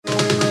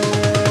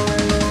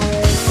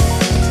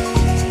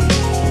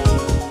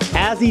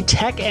the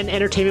tech and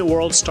entertainment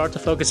world start to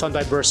focus on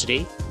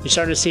diversity, you're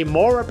starting to see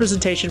more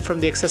representation from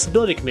the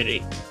accessibility community,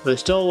 but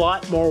there's still a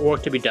lot more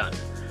work to be done.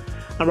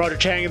 I'm Roger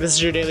Chang, and this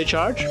is your Daily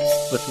Charge.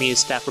 With me is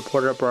staff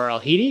reporter Abrar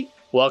Al-Hidi.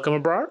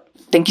 Welcome, Abrar.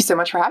 Thank you so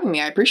much for having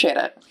me. I appreciate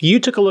it. You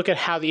took a look at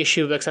how the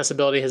issue of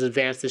accessibility has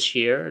advanced this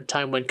year, a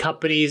time when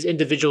companies,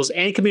 individuals,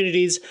 and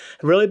communities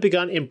have really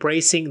begun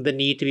embracing the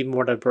need to be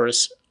more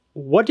diverse.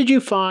 What did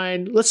you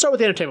find? Let's start with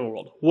the entertainment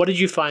world. What did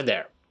you find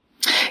there?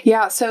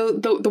 Yeah, so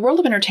the world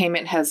of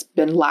entertainment has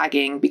been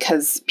lagging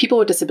because people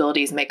with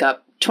disabilities make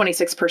up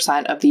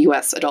 26% of the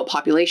US adult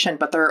population,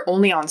 but they're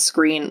only on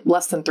screen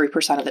less than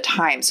 3% of the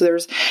time. So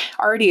there's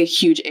already a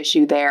huge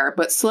issue there.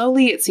 But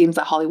slowly, it seems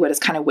that Hollywood is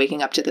kind of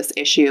waking up to this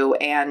issue.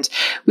 And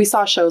we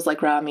saw shows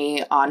like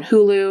Ramy on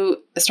Hulu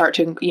start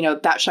to,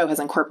 that show has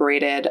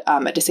incorporated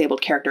a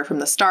disabled character from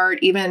the start.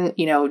 Even,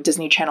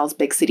 Disney Channel's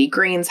Big City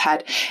Greens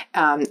had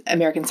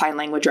American Sign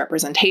Language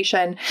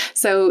representation.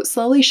 So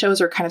slowly,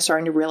 shows are kind of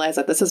starting to realize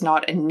that this is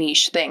not a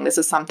niche thing. This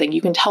is something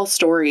you can tell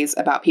stories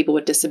about people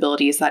with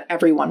disabilities that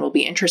everyone will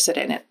be interested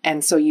in it.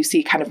 And so you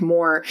see kind of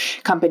more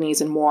companies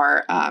and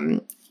more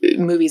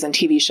movies and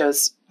TV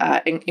shows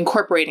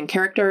incorporating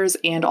characters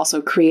and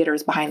also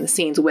creators behind the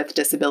scenes with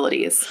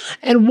disabilities.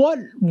 And what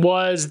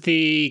was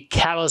the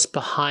catalyst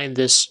behind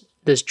this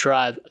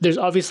drive? There's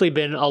obviously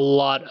been a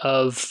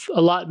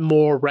lot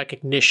more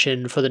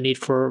recognition for the need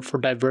for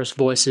diverse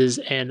voices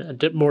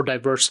and a more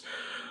diverse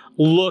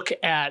look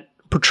at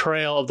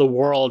portrayal of the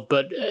world,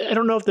 but I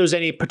don't know if there's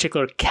any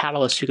particular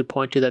catalyst you could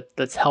point to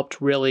that's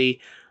helped really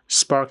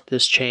sparked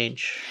this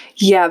change?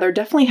 Yeah, there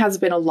definitely has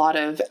been a lot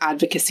of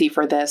advocacy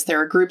for this. There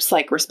are groups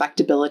like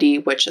Respectability,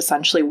 which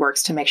essentially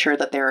works to make sure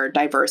that there are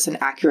diverse and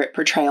accurate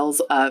portrayals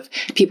of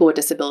people with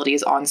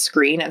disabilities on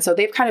screen. And so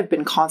they've kind of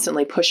been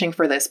constantly pushing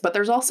for this, but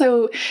there's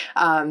also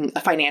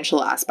a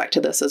financial aspect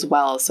to this as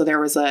well. So there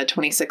was a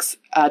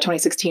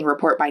 2016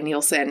 report by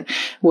Nielsen,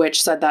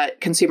 which said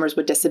that consumers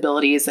with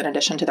disabilities, in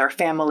addition to their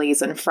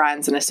families and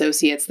friends and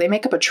associates, they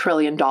make up $1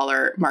 trillion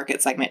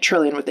market segment,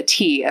 trillion with a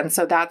T. And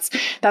so that's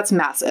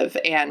massive.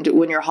 And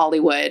when you're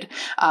Hollywood,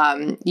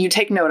 you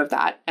take note of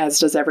that, as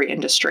does every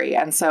industry.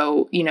 And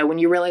so, when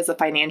you realize the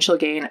financial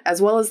gain,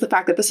 as well as the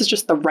fact that this is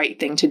just the right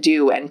thing to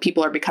do, and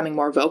people are becoming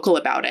more vocal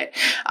about it,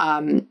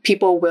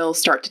 people will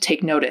start to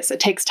take notice. It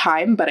takes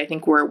time, but I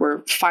think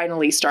we're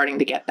finally starting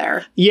to get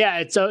there. Yeah,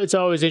 it's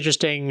always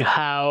interesting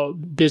how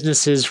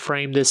businesses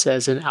frame this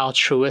as an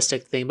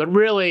altruistic thing, but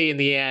really, in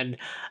the end,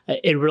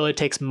 it really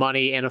takes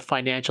money and a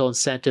financial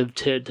incentive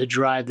to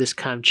drive this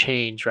kind of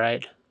change,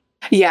 right?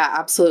 Yeah,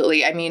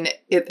 absolutely. I mean,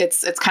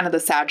 it's kind of the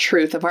sad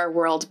truth of our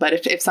world, but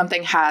if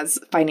something has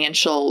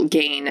financial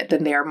gain,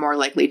 then they are more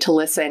likely to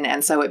listen.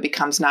 And so it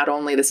becomes not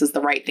only this is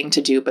the right thing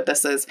to do, but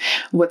this is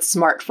what's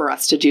smart for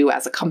us to do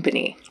as a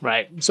company.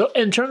 Right. So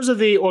in terms of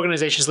the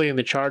organizations leading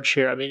the charge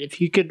here, I mean, if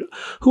you could,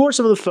 who are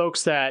some of the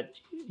folks that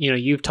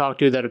you've talked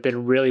to that have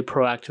been really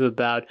proactive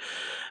about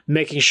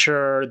making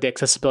sure the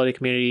accessibility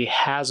community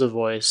has a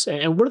voice,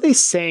 and what are they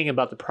saying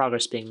about the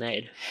progress being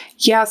made?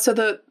 Yeah, so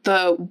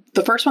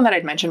the first one that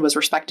I'd mentioned was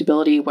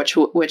Respectability,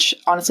 which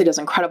honestly does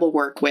incredible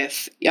work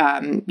with,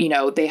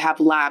 they have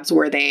labs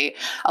where they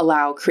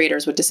allow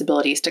creators with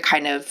disabilities to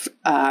kind of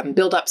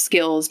build up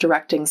skills,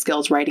 directing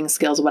skills, writing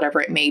skills,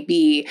 whatever it may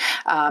be,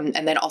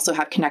 and then also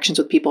have connections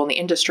with people in the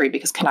industry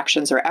because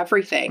connections are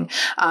everything.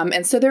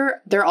 And so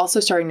they're also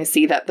starting to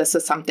see that this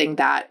is something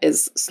that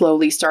is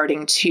slowly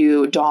starting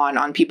to dawn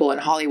on people in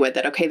Hollywood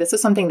that, okay, this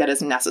is something that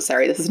is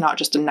necessary. This is not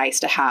just a nice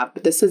to have,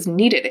 but this is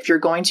needed. If you're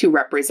going to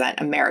represent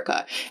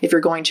America, if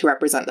you're going to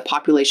represent the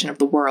population of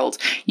the world,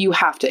 you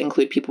have to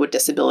include people with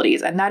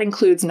disabilities. And that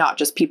includes not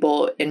just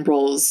people in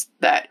roles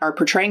that are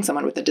portraying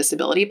someone with a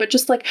disability, but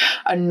just like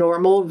a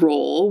normal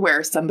role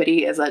where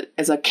somebody is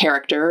a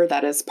character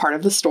that is part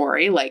of the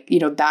story. Like,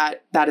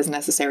 that is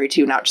necessary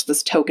too, not just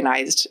this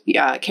tokenized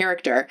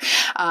character.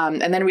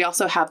 And then we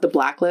also have the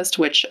Blacklist,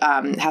 which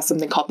has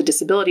something called the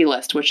Disability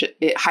List, which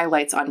it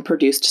highlights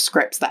unproduced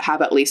scripts that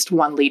have at least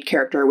one lead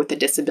character with a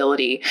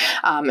disability.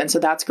 And so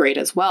that's great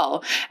as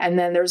well. And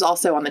then there's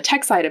also on the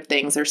tech side of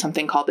things, there's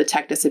something called the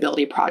Tech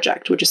Disability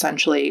Project, which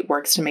essentially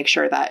works to make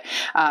sure that,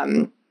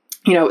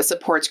 it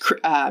supports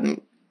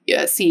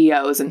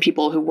CEOs and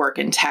people who work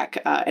in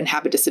tech and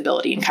have a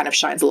disability and kind of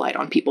shines a light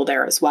on people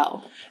there as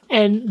well.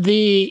 And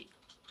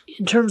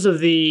in terms of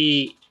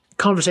the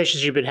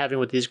conversations you've been having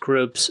with these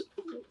groups,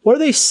 what are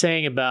they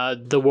saying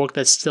about the work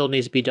that still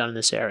needs to be done in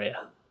this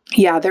area?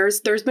 Yeah,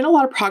 there's been a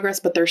lot of progress,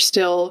 but there's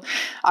still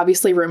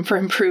obviously room for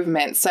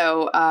improvement.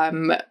 So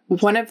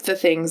one of the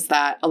things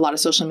that a lot of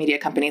social media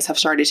companies have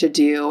started to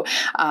do,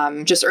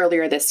 just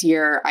earlier this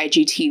year,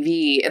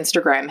 IGTV,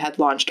 Instagram had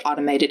launched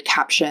automated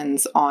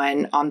captions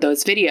on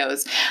those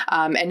videos.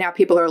 And now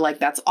people are like,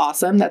 that's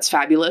awesome, that's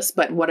fabulous.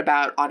 But what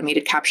about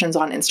automated captions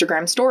on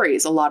Instagram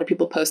stories? A lot of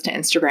people post to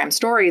Instagram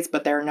stories,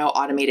 but there are no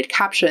automated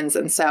captions.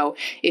 And so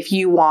if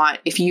you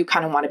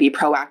kind of want to be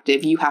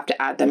proactive, you have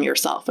to add them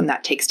yourself, and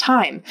that takes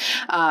time.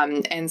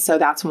 And so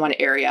that's one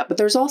area. But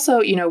there's also,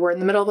 we're in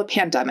the middle of a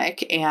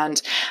pandemic,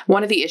 and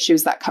one of the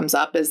issues that comes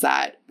up is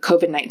that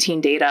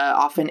COVID-19 data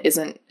often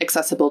isn't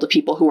accessible to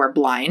people who are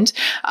blind.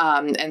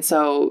 And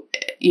so,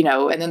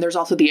 and then there's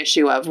also the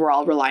issue of we're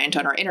all reliant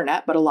on our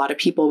internet, but a lot of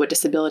people with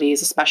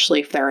disabilities, especially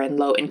if they're in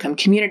low income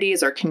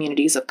communities or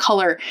communities of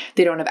color,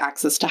 they don't have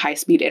access to high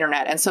speed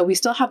internet. And so we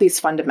still have these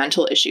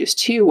fundamental issues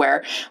too,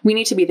 where we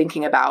need to be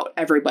thinking about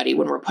everybody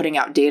when we're putting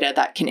out data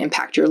that can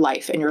impact your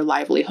life and your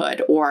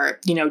livelihood, or,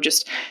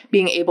 just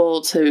being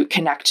able to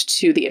connect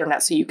to the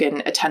internet so you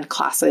can attend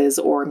classes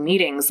or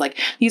meetings. Like,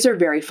 these are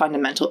very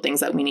fundamental things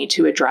that we need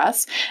to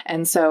address.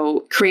 And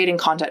so creating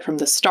content from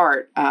the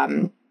start,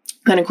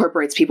 that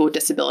incorporates people with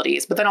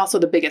disabilities. But then also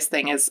the biggest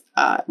thing is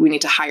we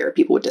need to hire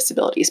people with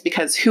disabilities,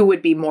 because who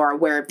would be more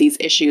aware of these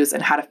issues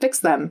and how to fix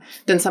them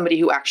than somebody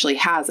who actually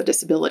has a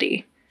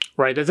disability?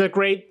 Right. That's a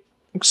great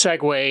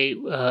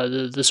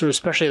segue, the sort of,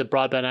 especially the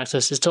broadband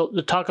access, is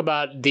to talk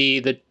about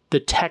the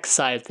tech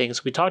side of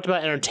things. We talked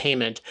about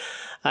entertainment.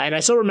 And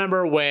I still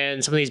remember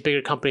when some of these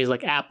bigger companies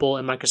like Apple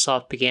and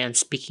Microsoft began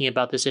speaking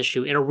about this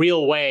issue in a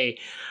real way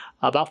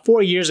about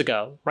 4 years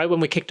ago, right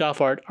when we kicked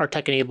off our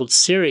tech-enabled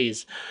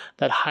series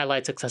that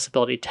highlights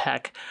accessibility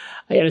tech.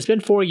 And it's been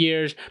 4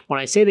 years. When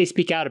I say they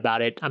speak out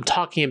about it, I'm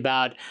talking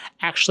about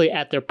actually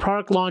at their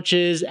product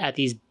launches, at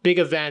these big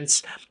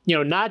events,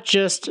 not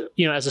just,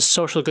 as a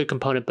social good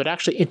component, but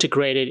actually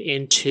integrated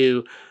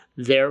into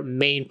their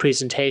main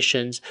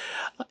presentations.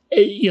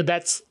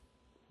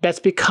 That's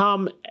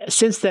become,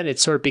 since then,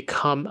 it's sort of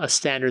become a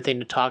standard thing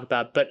to talk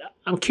about. But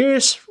I'm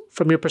curious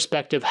from your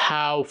perspective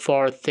how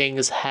far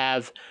things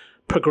have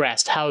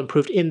progressed, how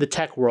improved in the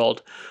tech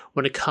world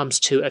when it comes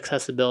to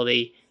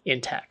accessibility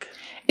in tech.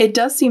 It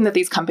does seem that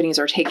these companies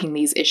are taking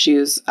these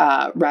issues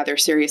rather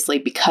seriously,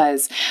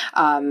 because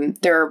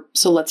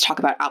so let's talk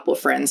about Apple,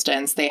 for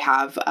instance. They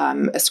have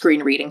a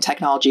screen reading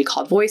technology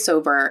called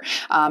VoiceOver,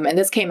 and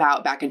this came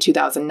out back in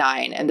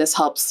 2009, and this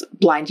helps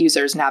blind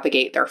users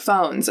navigate their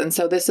phones. And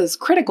so this is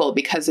critical,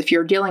 because if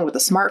you're dealing with a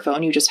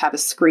smartphone, you just have a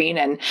screen,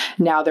 and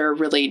now there are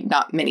really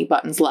not many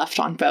buttons left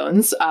on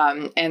phones.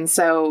 And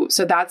so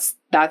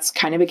that's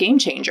kind of a game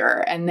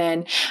changer. And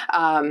then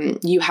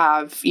you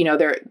have,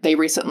 they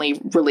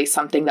recently released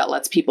something that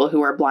lets people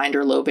who are blind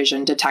or low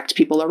vision detect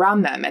people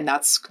around them. And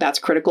that's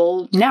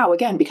critical now,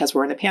 again, because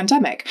we're in a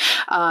pandemic.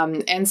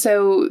 And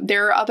so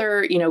there are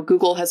other,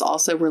 Google has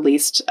also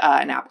released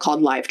an app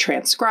called Live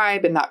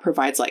Transcribe, and that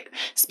provides like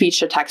speech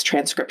to text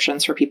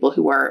transcriptions for people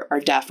who are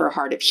deaf or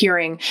hard of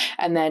hearing.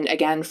 And then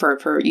again,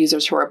 for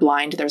users who are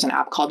blind, there's an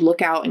app called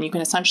Lookout, and you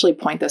can essentially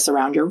point this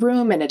around your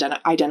room and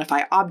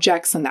identify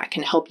objects, and that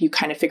can help you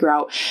kind of figure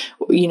out,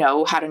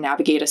 how to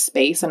navigate a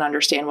space and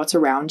understand what's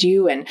around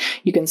you. And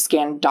you can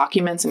scan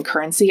documents and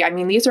currency. I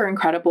mean, these are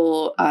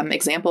incredible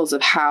examples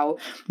of how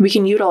we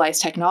can utilize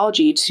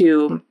technology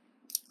to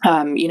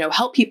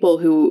help people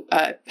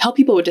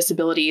with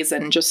disabilities,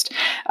 and just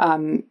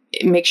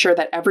make sure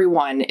that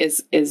everyone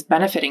is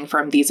benefiting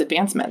from these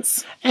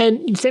advancements.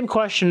 And same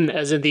question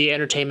as in the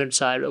entertainment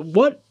side.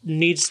 What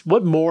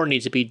more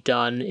needs to be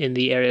done in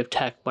the area of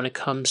tech when it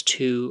comes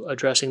to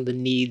addressing the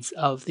needs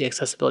of the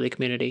accessibility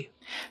community?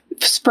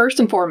 First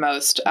and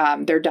foremost,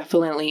 there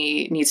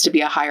definitely needs to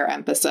be a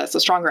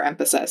stronger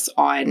emphasis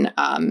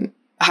on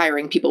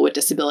hiring people with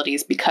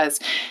disabilities, because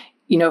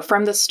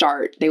from the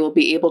start, they will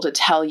be able to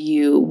tell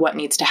you what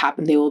needs to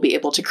happen. They will be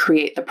able to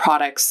create the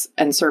products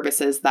and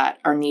services that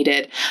are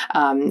needed,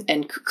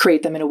 and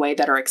create them in a way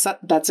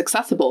that's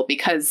accessible.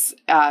 Because,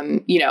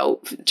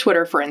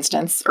 Twitter, for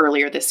instance,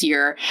 earlier this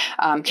year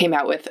came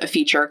out with a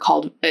feature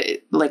called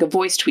like a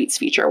voice tweets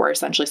feature, where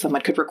essentially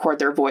someone could record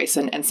their voice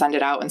and send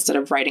it out instead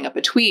of writing up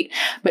a tweet.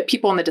 But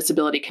people in the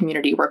disability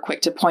community were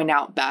quick to point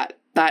out that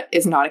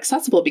is not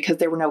accessible because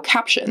there were no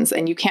captions,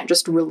 and you can't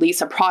just release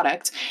a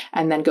product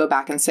and then go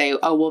back and say,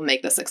 oh, we'll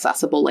make this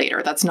accessible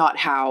later. That's not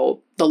how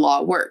the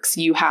law works.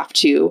 You have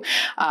to,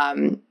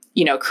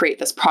 create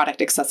this product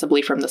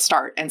accessibly from the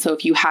start. And so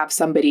if you have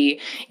somebody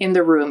in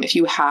the room, if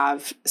you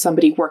have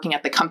somebody working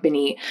at the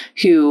company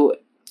who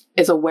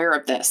is aware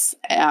of this,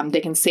 they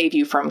can save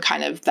you from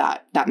kind of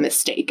that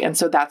mistake. And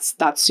so that's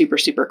super,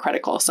 super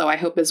critical. So I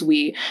hope as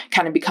we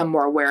kind of become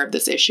more aware of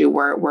this issue,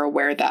 we're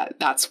aware that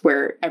that's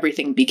where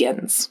everything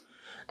begins.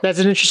 That's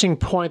an interesting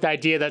point, the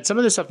idea that some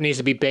of this stuff needs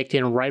to be baked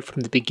in right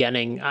from the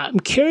beginning. I'm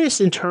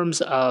curious in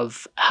terms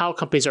of how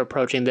companies are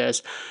approaching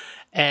this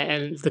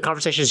and the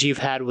conversations you've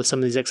had with some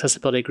of these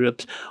accessibility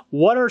groups.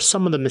 What are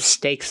some of the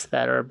mistakes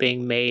that are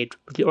being made,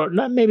 or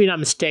maybe not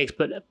mistakes,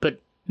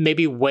 but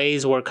maybe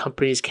ways where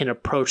companies can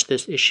approach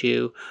this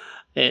issue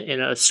in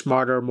a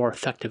smarter, more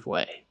effective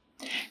way?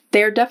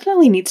 There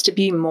definitely needs to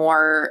be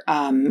more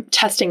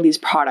testing these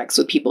products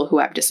with people who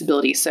have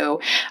disabilities. So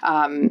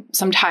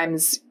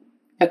sometimes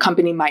a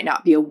company might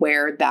not be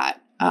aware that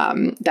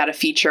a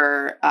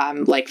feature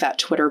like that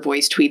Twitter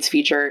voice tweets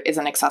feature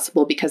isn't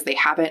accessible because they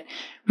haven't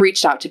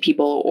reached out to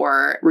people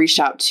or reached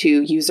out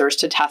to users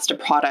to test a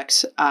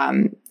product.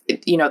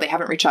 They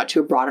haven't reached out to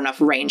a broad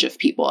enough range of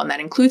people, and that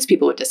includes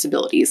people with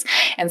disabilities.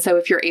 And so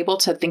if you're able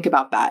to think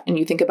about that, and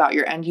you think about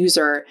your end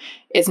user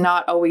is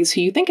not always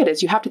who you think it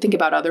is, you have to think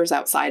about others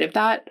outside of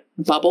that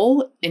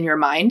bubble in your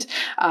mind,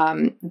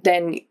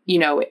 then,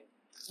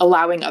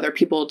 allowing other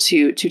people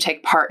to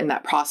take part in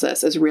that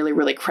process is really,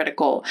 really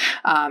critical.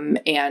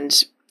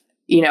 And,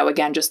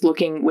 again, just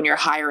looking when you're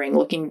hiring,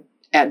 looking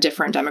at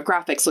different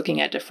demographics,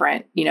 looking at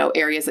different,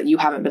 areas that you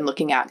haven't been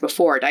looking at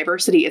before.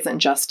 Diversity isn't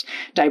just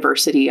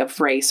diversity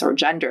of race or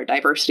gender.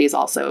 Diversity is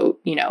also,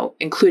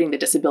 including the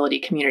disability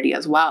community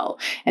as well.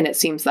 And it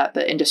seems that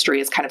the industry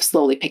is kind of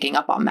slowly picking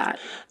up on that.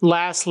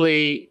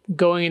 Lastly,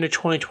 going into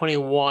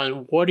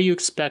 2021, what are you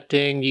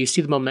expecting? Do you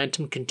see the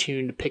momentum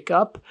continuing to pick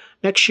up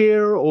next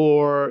year?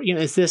 Or,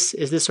 is this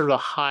sort of a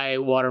high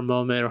water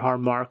moment or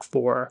hard mark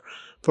for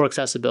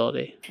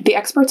accessibility? The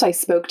experts I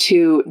spoke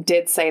to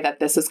did say that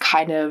this is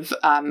kind of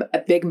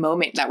a big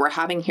moment that we're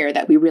having here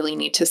that we really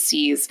need to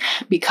seize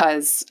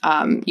because,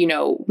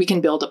 we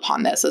can build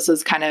upon this. This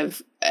is kind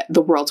of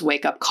the world's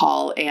wake-up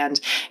call. And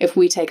if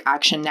we take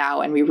action now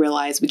and we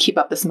realize we keep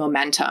up this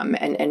momentum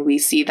and we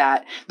see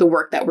that the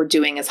work that we're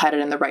doing is headed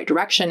in the right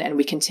direction and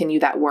we continue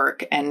that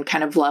work and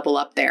kind of level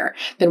up there,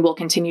 then we'll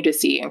continue to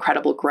see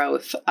incredible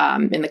growth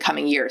in the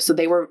coming years. So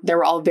they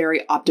were all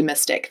very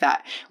optimistic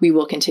that we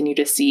will continue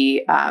to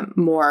see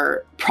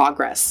more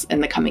progress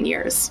in the coming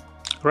years.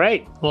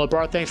 Great. Well,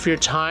 Abrar, thanks for your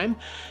time.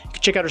 You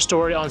can check out our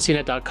story on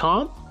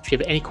CNET.com. If you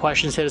have any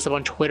questions, hit us up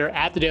on Twitter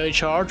at The Daily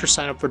Charge or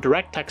sign up for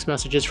direct text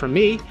messages from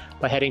me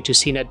by heading to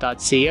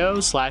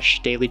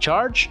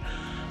cnet.co/dailycharge.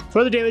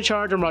 For The Daily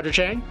Charge, I'm Roger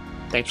Chang.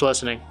 Thanks for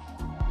listening.